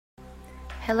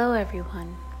Hello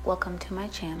everyone, welcome to my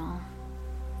channel.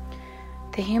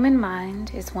 The human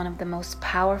mind is one of the most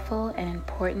powerful and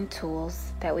important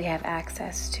tools that we have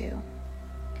access to.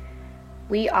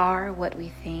 We are what we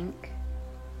think,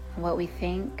 and what we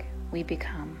think, we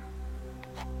become.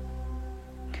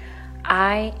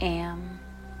 I am.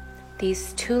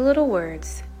 These two little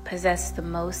words possess the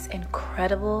most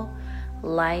incredible,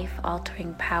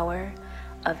 life-altering power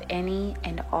of any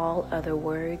and all other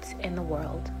words in the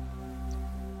world.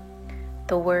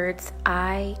 The words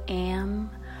I am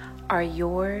are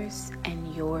yours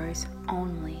and yours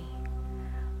only.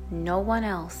 No one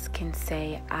else can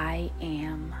say I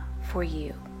am for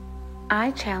you.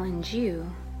 I challenge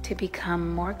you to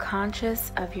become more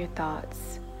conscious of your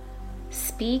thoughts.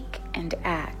 Speak and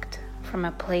act from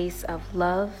a place of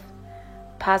love,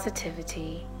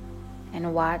 positivity,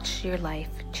 and watch your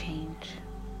life change.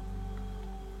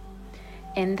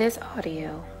 In this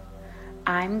audio,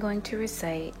 I'm going to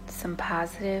recite some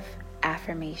positive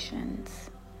affirmations.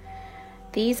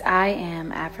 These I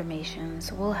am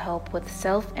affirmations will help with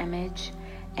self-image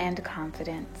and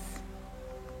confidence.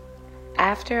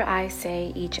 After I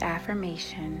say each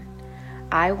affirmation,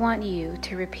 I want you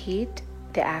to repeat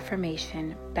the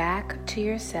affirmation back to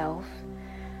yourself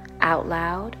out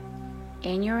loud,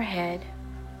 in your head,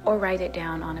 or write it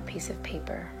down on a piece of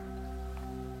paper.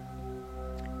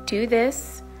 Do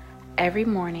this every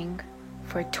morning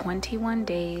for 21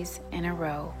 days in a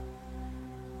row.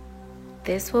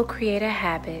 This will create a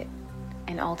habit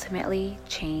and ultimately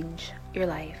change your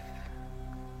life.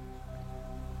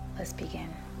 Let's begin.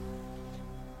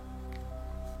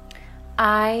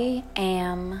 I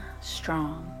am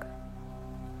strong.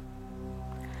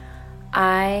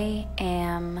 I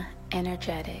am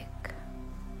energetic.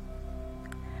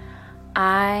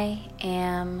 I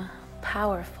am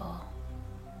powerful.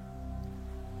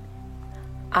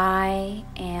 I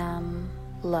am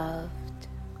loved.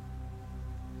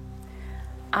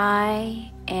 I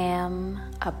am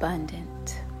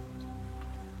abundant.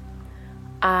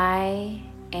 I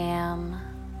am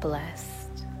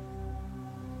blessed.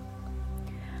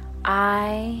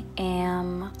 I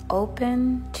am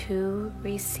open to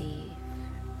receive.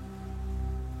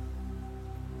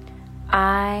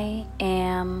 I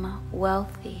am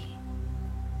wealthy.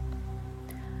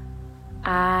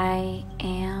 I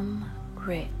am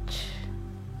rich.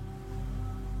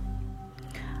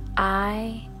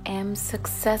 I am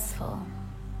successful.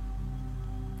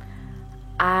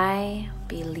 I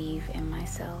believe in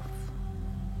myself.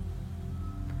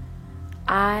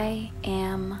 I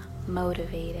am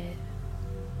motivated.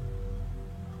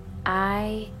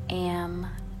 I am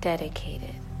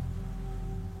dedicated.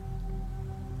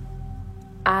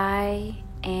 I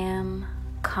am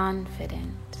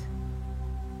confident.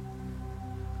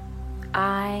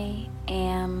 I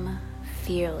am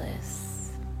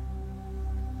fearless.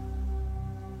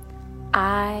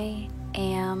 I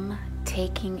am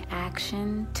taking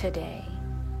action today.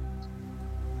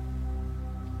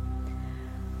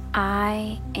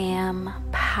 I am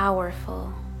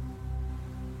powerful.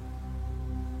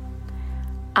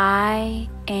 I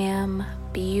am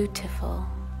beautiful.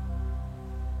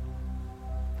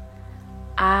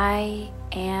 I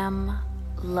am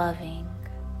loving.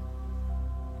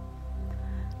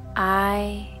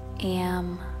 I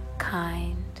am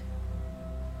kind.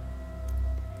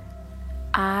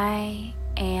 I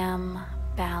am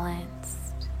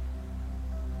balanced.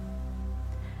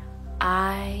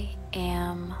 I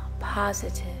am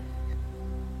positive.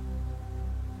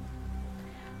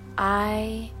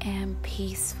 I am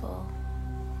peaceful.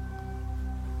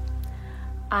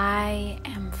 I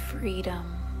am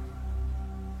freedom.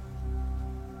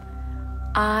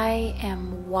 I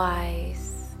am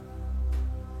wise.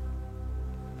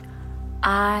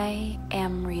 I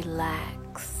am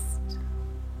relaxed.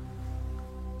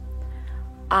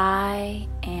 I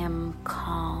am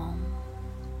calm.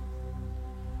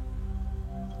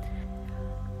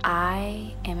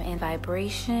 I am in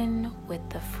vibration with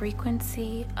the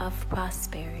frequency of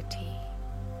prosperity.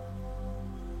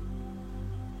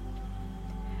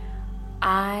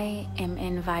 I am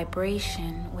in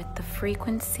vibration with the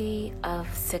frequency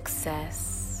of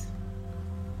success.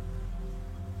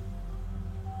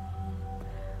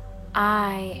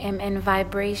 I am in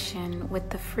vibration with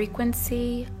the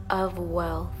frequency of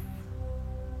wealth.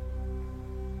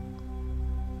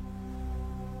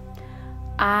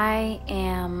 I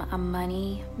am a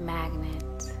money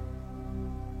magnet.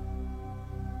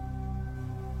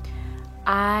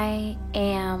 I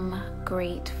am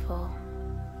grateful.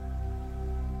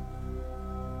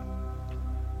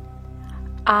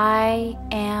 I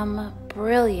am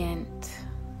brilliant.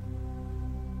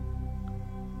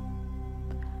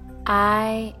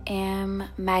 I am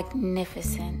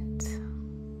magnificent.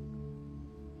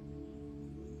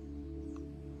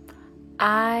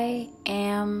 I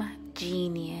am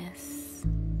genius.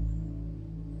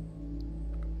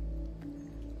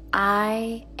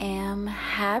 I am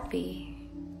happy.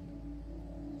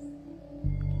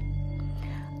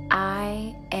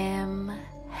 I am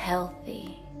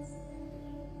healthy.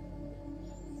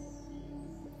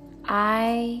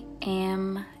 I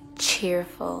am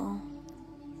cheerful.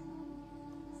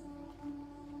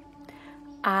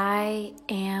 I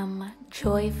am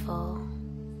joyful.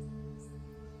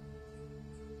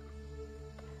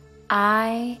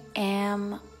 I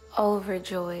am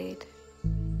overjoyed.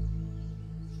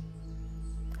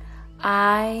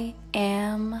 I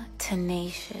am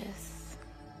tenacious.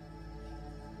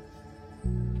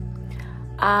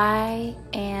 I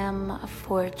am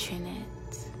fortunate.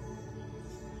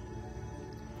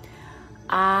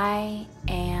 I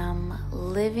am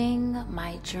living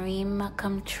my dream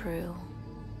come true.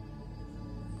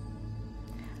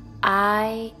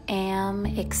 I am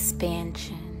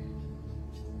expansion.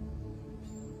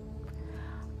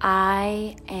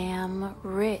 I am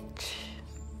rich.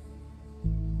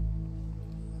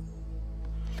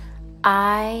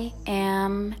 I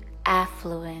am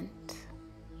affluent.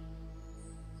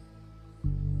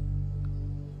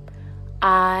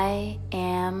 I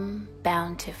am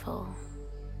bountiful.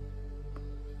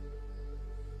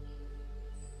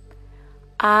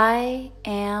 I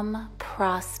am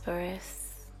prosperous.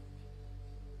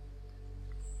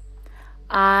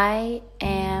 I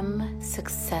am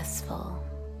successful.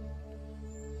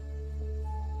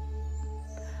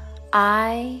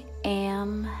 I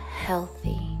am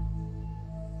healthy.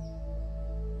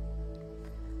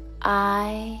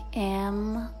 I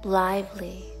am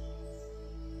lively.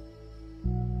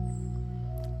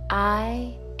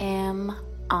 I am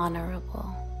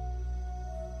honorable.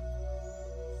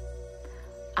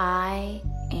 I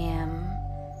am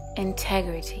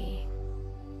integrity.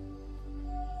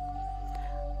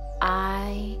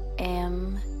 I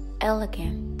am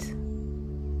elegant.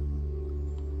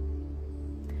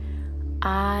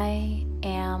 I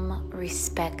am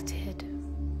respected.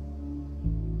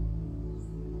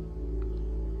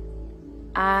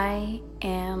 I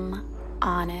am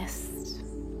honest.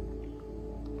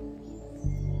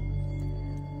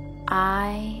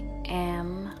 I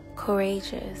am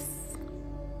courageous.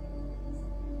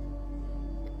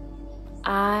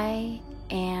 I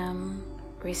am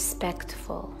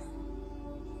respectful.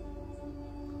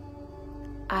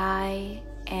 I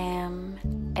am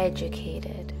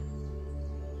educated.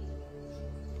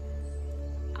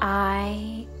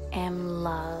 I am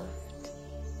loved.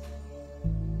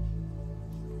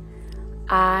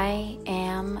 I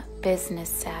am business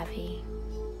savvy.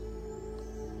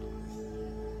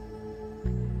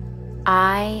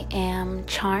 I am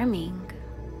charming.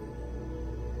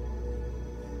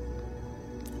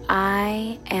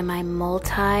 I am a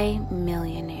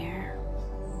multi-millionaire.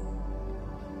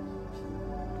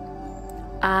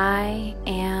 I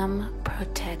am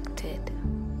protected.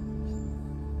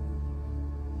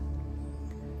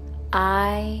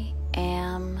 I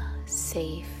am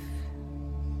safe.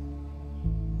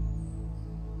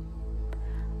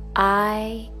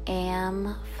 I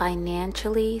am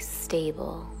financially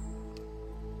stable.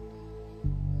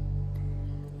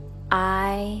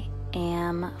 I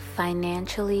am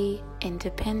financially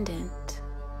independent.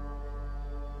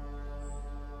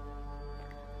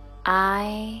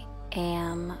 I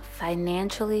am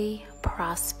financially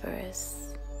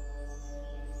prosperous.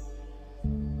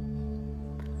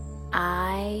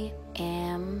 I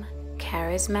am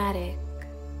charismatic.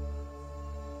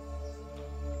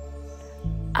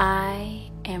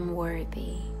 I am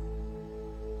worthy.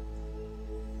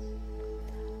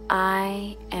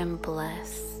 I am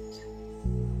blessed.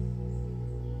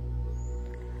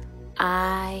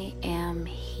 I am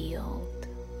healed.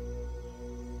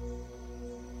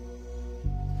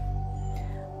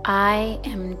 I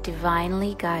am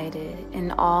divinely guided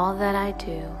in all that I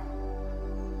do.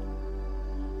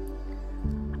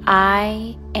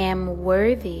 I am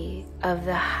worthy of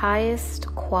the highest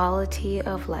quality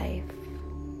of life.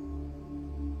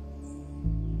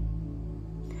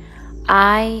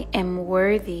 I am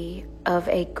worthy of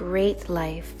a great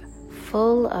life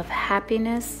full of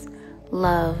happiness,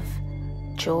 love,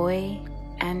 joy,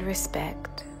 and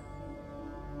respect.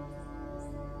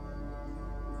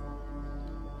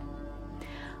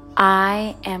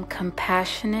 I am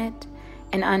compassionate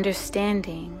and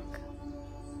understanding.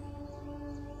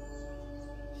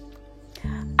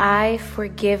 I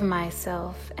forgive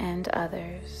myself and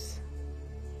others.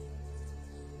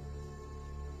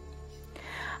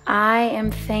 I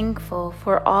am thankful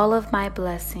for all of my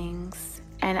blessings,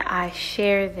 and I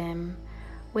share them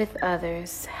with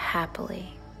others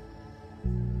happily.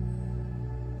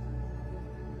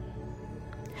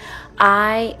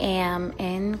 I am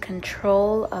in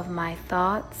control of my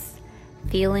thoughts,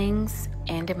 feelings,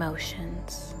 and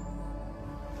emotions.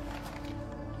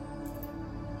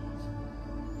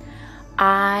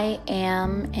 I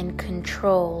am in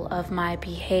control of my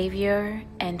behavior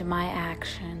and my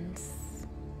actions.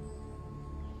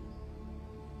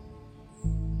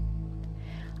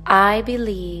 I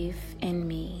believe in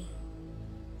me.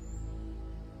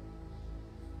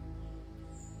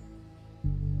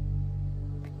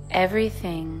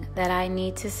 Everything that I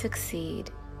need to succeed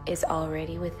is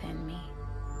already within me.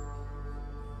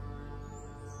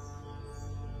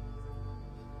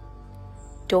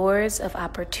 Doors of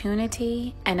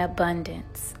opportunity and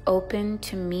abundance open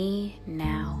to me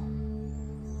now.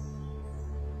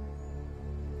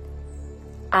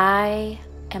 I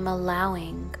am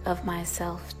allowing of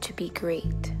myself to be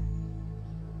great.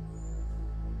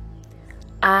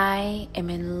 I am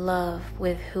in love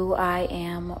with who I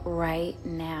am right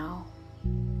now.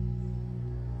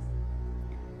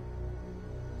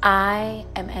 I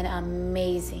am an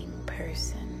amazing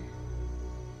person.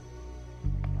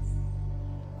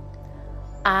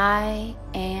 I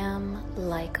am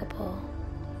likable.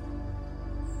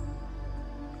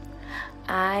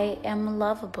 I am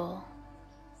lovable.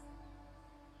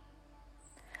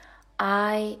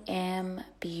 I am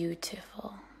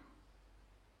beautiful.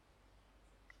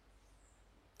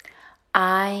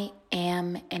 I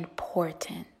am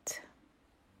important.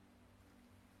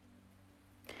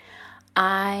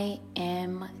 I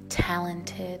am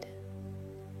talented.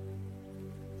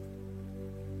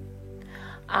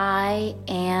 I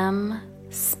am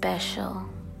special.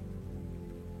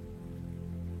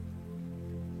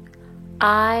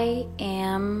 I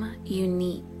am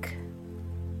unique.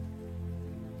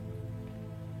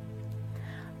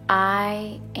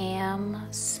 I am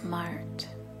smart.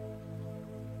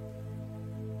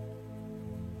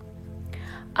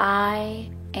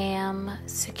 I am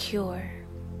secure.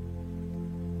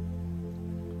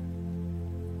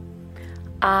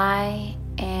 I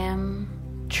am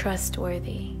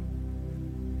trustworthy.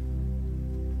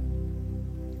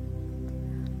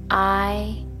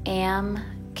 I am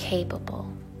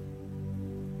capable.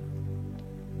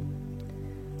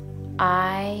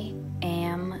 I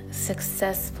am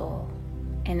successful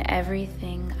in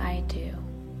everything I do.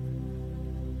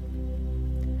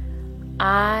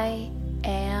 I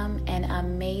am an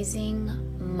amazing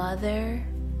mother,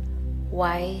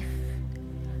 wife,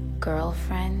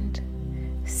 girlfriend,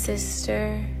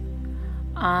 sister,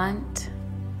 aunt,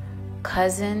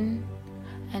 cousin,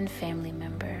 and family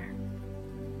member.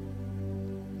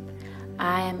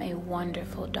 I am a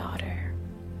wonderful daughter.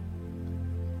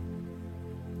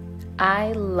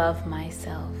 I love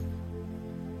myself.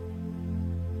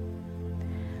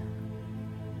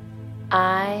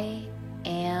 I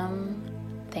am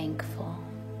thankful.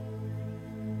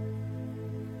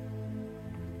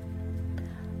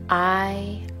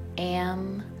 I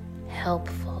am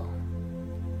helpful.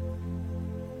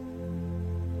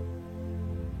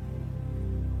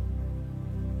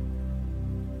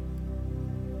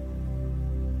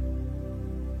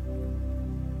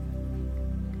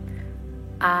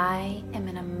 I am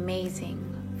an amazing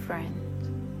friend.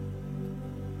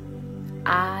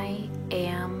 I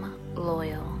am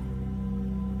loyal.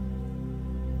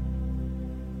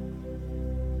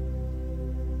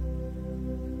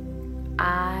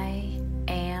 I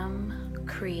am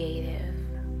creative.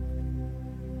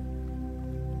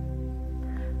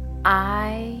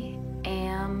 I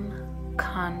am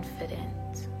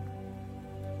confident.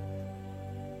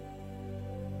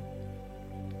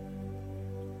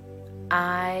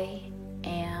 I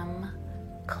am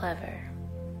clever.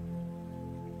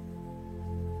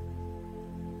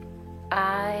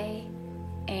 I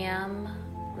am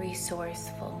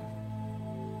resourceful.